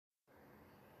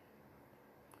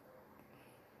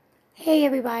Hey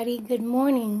everybody, good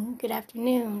morning, good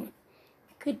afternoon,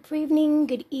 good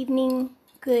evening,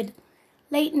 good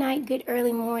late night, good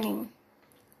early morning.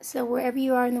 So wherever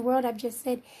you are in the world, I've just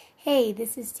said, hey,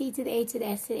 this is T to the A to the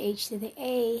S to the H to the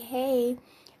A, hey,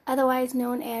 otherwise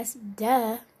known as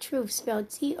Truth, spelled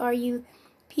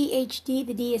T-R-U-P-H-D.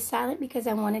 The D is silent because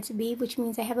I want it to be, which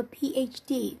means I have a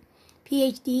PhD.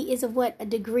 PhD is of what? A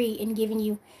degree in giving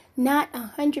you not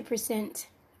 100%,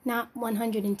 not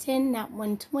 110, not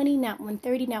 120, not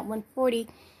 130, not 140,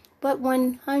 but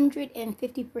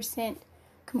 150%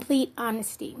 complete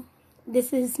honesty.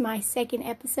 This is my second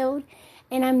episode,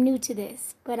 and I'm new to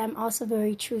this, but I'm also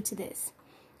very true to this.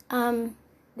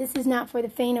 This is not for the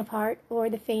faint of heart or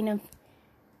the faint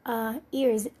of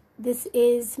ears. This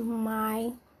is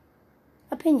my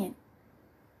opinion.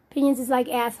 Opinions is like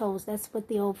assholes. That's what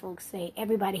the old folks say.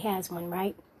 Everybody has one,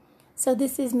 right? So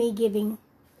this is me giving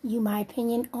you my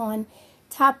opinion on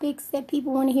topics that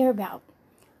people want to hear about.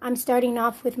 I'm starting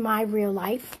off with my real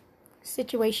life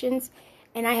situations,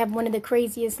 and I have one of the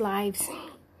craziest lives.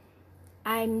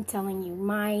 I'm telling you,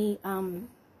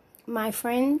 my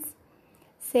friends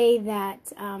say that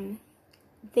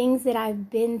things that I've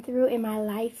been through in my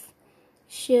life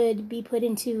should be put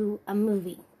into a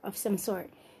movie of some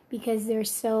sort because they're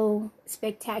so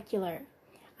spectacular.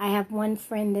 I have one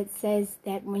friend that says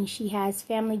that when she has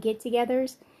family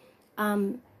get-togethers,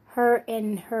 her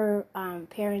and her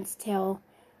parents tell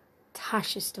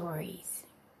Tasha stories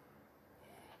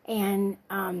and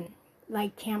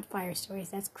like campfire stories.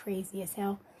 That's crazy as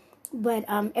hell. But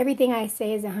everything I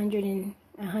say is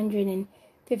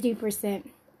 150%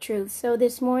 truth. So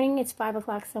this morning it's 5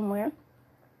 o'clock somewhere.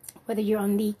 Whether you're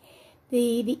on the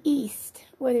east,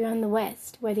 whether you're on the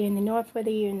west, whether you're in the north, whether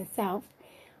you're in the south,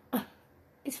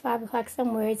 it's 5 o'clock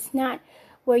somewhere. It's not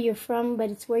where you're from, but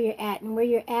it's where you're at. And where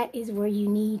you're at is where you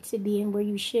need to be and where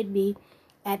you should be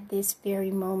at this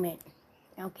very moment.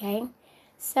 Okay?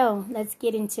 So, let's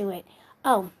get into it.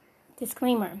 Oh,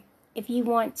 disclaimer. If you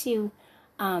want to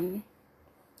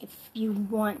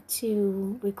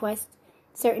request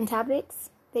certain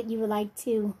topics that you would like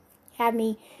to have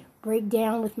me break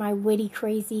down with my witty,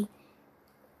 crazy,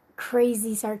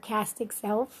 sarcastic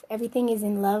self, everything is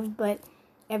in love, but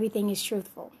everything is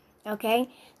truthful. Okay?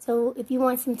 So if you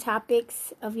want some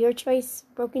topics of your choice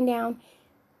broken down,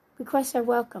 requests are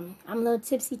welcome. I'm a little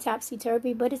tipsy,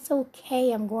 topsy-turvy, but it's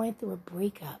okay. I'm going through a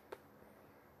breakup.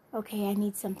 Okay, I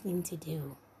need something to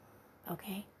do.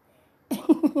 Okay?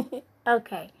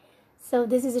 Okay. So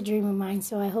this is a dream of mine,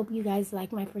 so I hope you guys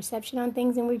like my perception on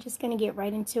things, and we're just going to get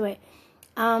right into it.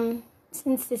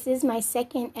 Since this is my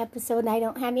second episode, I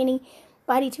don't have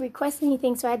anybody to request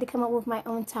anything, so I had to come up with my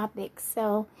own topics.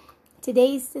 So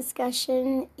today's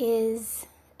discussion is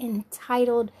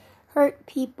entitled, Hurt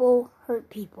People Hurt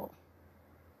People.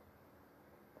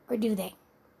 Or do they?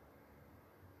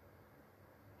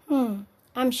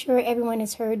 I'm sure everyone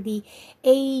has heard the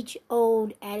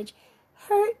age-old adage,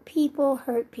 hurt people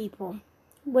hurt people.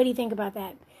 What do you think about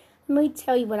that? Let me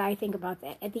tell you what I think about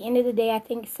that. At the end of the day, I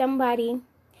think somebody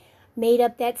made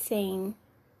up that saying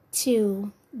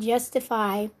to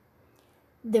justify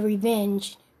the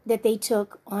revenge that they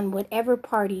took on whatever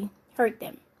party hurt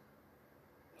them.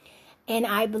 And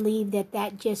I believe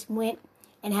that just went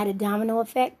and had a domino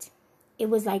effect. It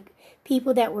was like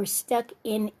people that were stuck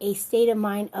in a state of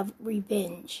mind of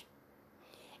revenge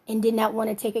and did not want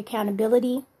to take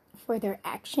accountability for their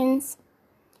actions.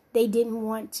 They didn't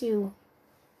want to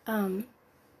have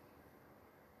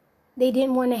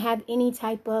any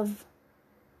type of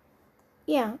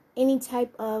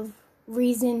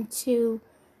reason to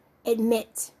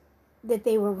admit that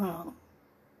they were wrong.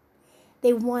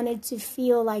 They wanted to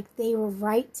feel like they were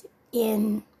right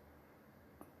in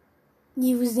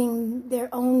using their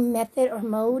own method or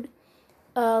mode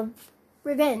of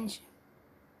revenge.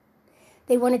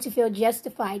 They wanted to feel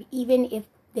justified, even if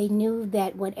they knew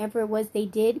that whatever it was they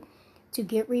did to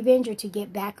get revenge or to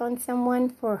get back on someone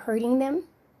for hurting them,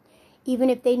 even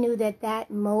if they knew that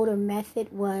mode or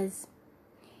method was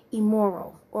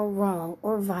immoral or wrong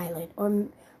or violent or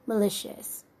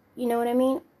malicious, you know what I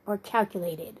mean? Or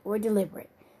calculated or deliberate,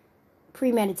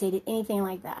 premeditated, anything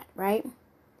like that, right?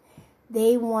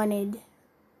 They wanted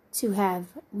to have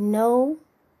no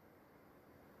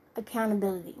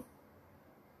accountability,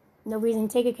 no reason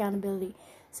to take accountability.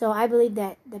 So I believe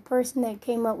that the person that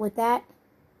came up with that,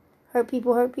 hurt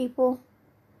people,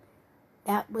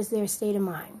 that was their state of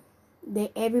mind.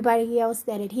 Everybody else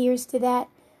that adheres to that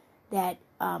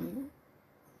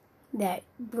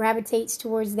gravitates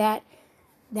towards that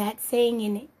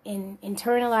saying and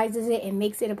internalizes it and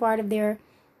makes it a part of their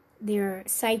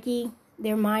psyche,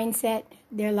 their mindset,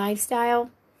 their lifestyle,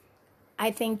 I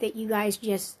think that you guys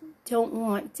just don't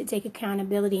want to take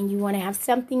accountability, and you want to have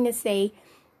something to say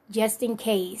just in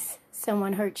case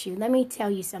someone hurts you. Let me tell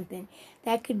you something.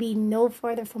 That could be no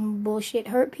further from bullshit.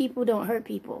 Hurt people don't hurt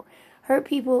people. Hurt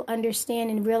people understand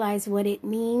and realize what it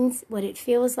means, what it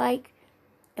feels like,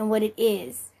 and what it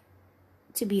is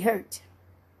to be hurt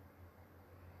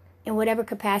in whatever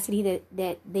capacity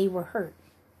that they were hurt.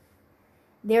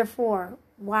 Therefore,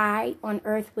 why on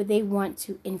earth would they want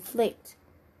to inflict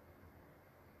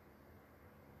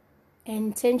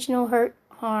intentional hurt,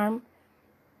 harm,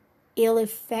 ill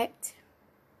effect,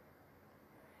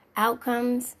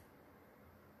 outcomes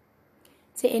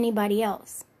to anybody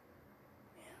else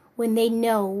when they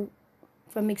know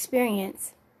from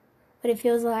experience what it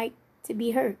feels like to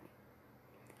be hurt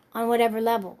on whatever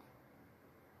level?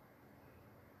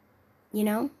 You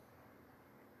know,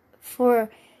 for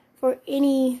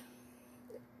any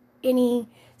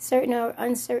certain or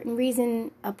uncertain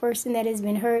reason, a person that has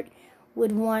been hurt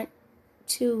would want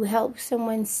to help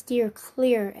someone steer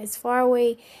clear, as far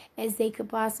away as they could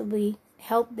possibly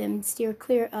help them steer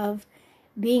clear of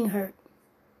being hurt,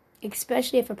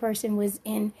 especially if a person was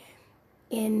in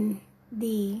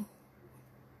the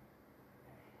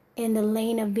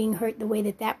lane of being hurt the way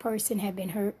that person had been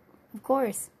hurt. Of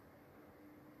course,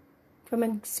 from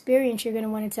experience, you're going to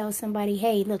want to tell somebody,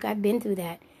 hey, look, I've been through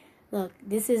that. Look,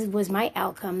 this was my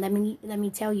outcome. Let me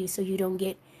tell you, so you don't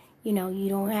get, you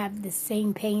don't have the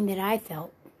same pain that I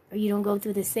felt, or you don't go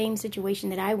through the same situation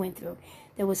that I went through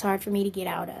that was hard for me to get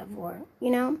out of, or,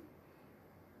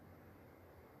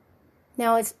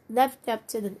 Now, it's left up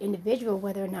to the individual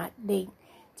whether or not they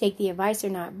take the advice or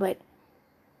not, but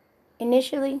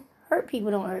initially, hurt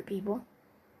people don't hurt people.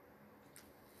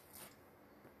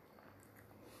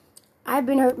 I've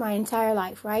been hurt my entire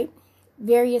life, right?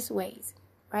 Various ways,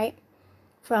 right?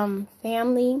 From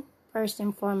family, first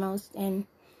and foremost, and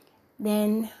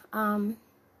then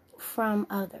from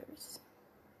others.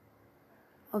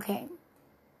 Okay.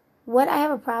 What I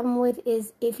have a problem with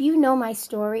is if you know my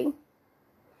story,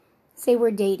 say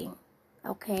we're dating,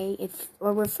 okay,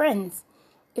 or we're friends.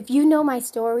 If you know my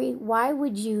story, why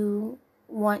would you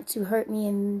want to hurt me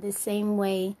in the same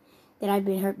way that I've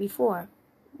been hurt before?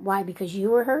 Why? Because you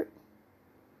were hurt?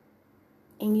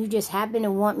 And you just happen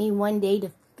to want me one day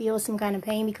to feel some kind of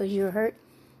pain because you're hurt?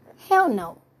 Hell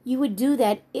no. You would do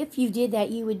that. If you did that,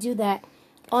 you would do that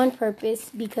on purpose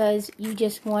because you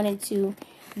just wanted to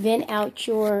vent out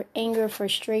your anger,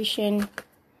 frustration,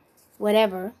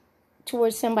 whatever,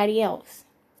 towards somebody else.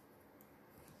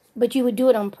 But you would do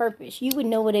it on purpose. You would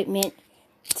know what it meant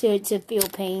to feel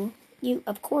pain.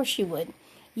 Of course you would.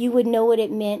 You would know what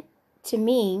it meant to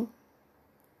me,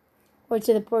 or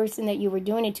to the person that you were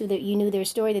doing it to, that you knew their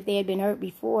story, that they had been hurt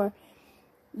before.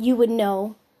 You would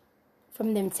know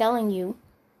from them telling you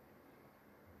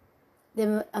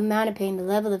the amount of pain, the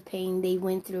level of pain they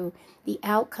went through, the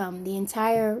outcome, the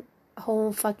entire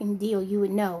whole fucking deal. You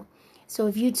would know. So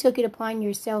if you took it upon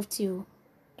yourself to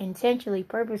intentionally,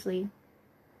 purposely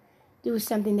do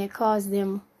something that caused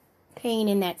them pain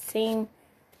in that same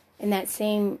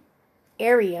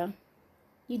area,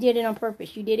 you did it on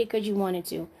purpose. You did it because you wanted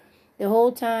to. The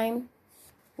whole time,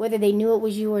 whether they knew it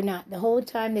was you or not, the whole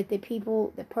time that the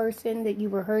person that you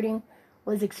were hurting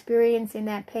was experiencing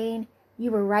that pain,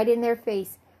 you were right in their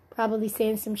face, probably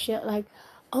saying some shit like,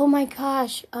 oh my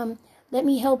gosh, let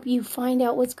me help you find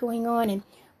out what's going on, and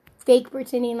fake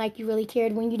pretending like you really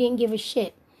cared when you didn't give a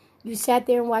shit. You sat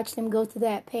there and watched them go through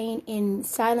that pain, and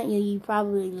silently you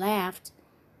probably laughed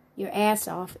your ass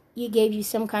off. It gave you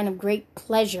some kind of great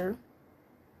pleasure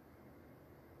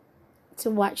to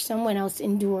watch someone else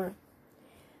endure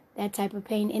that type of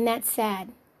pain. And that's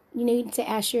sad. You need to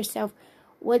ask yourself,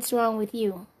 what's wrong with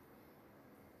you?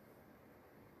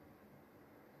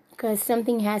 Because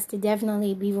something has to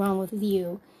definitely be wrong with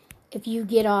you if you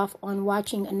get off on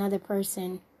watching another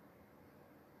person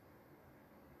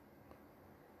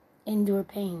endure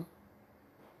pain.